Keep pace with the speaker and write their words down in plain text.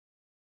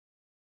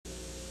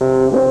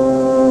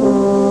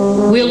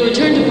We'll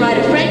return to Bride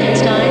of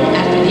Frankenstein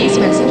after these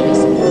messages.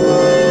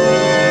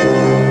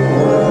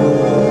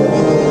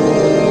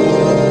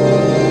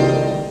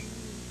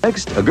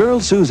 Next, a girl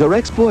sues her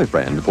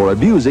ex-boyfriend for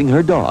abusing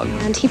her dog.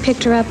 And he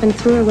picked her up and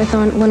threw her with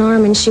one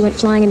arm, and she went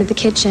flying into the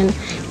kitchen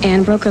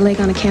and broke her leg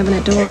on a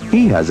cabinet door.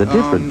 He has a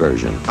different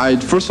version.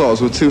 First of all, it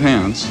was with two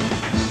hands,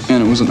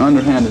 and it was an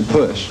underhanded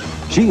push.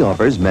 She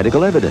offers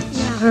medical evidence.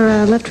 Yeah,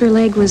 her left rear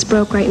leg was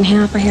broke right in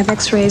half. I have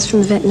x-rays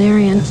from the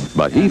veterinarian.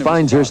 But he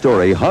finds her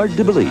story hard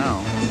to believe.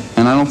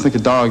 And I don't think a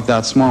dog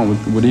that small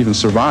would even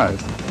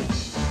survive.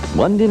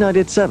 Monday night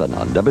at 7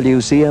 on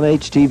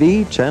WCMH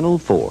TV, Channel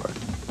 4.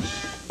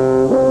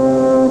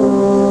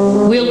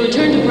 We'll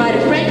return to Bride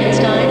of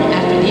Frankenstein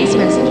after these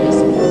messages.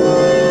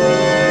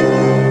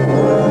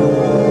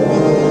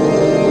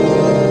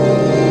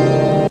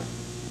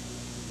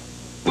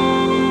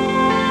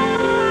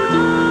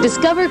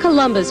 Discover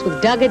Columbus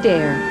with Doug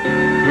Adair.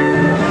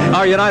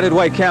 Our United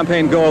Way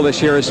campaign goal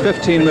this year is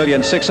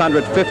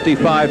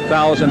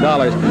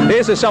 $15,655,000.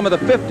 These are some of the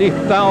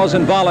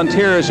 50,000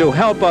 volunteers who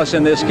help us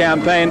in this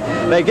campaign.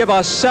 They give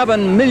us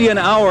 7 million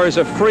hours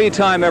of free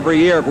time every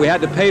year. If we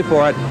had to pay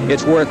for it,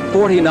 it's worth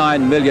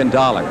 $49 million.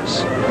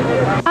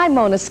 I'm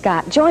Mona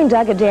Scott. Join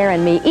Doug Adair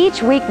and me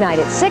each weeknight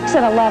at 6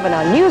 and 11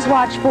 on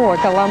Newswatch 4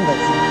 Columbus.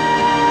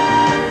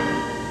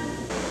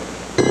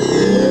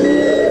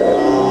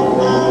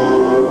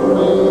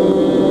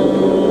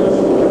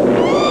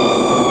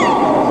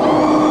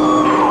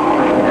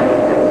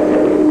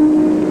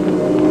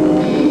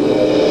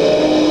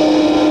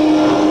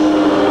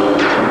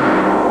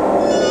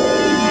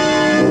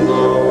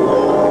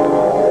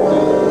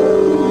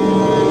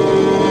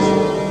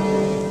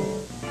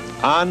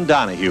 On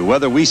Donahue,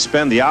 whether we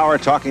spend the hour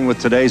talking with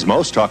today's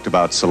most talked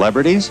about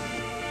celebrities,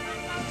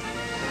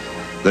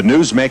 the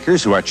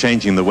newsmakers who are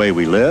changing the way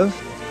we live,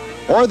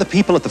 or the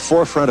people at the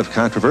forefront of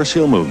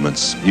controversial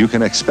movements, you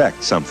can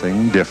expect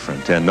something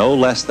different and no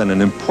less than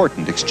an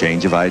important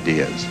exchange of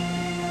ideas.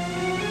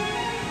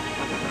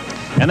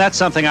 And that's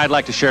something I'd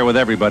like to share with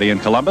everybody in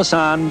Columbus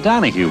on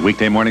Donahue,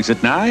 weekday mornings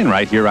at 9,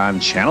 right here on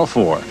Channel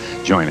 4.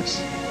 Join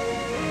us.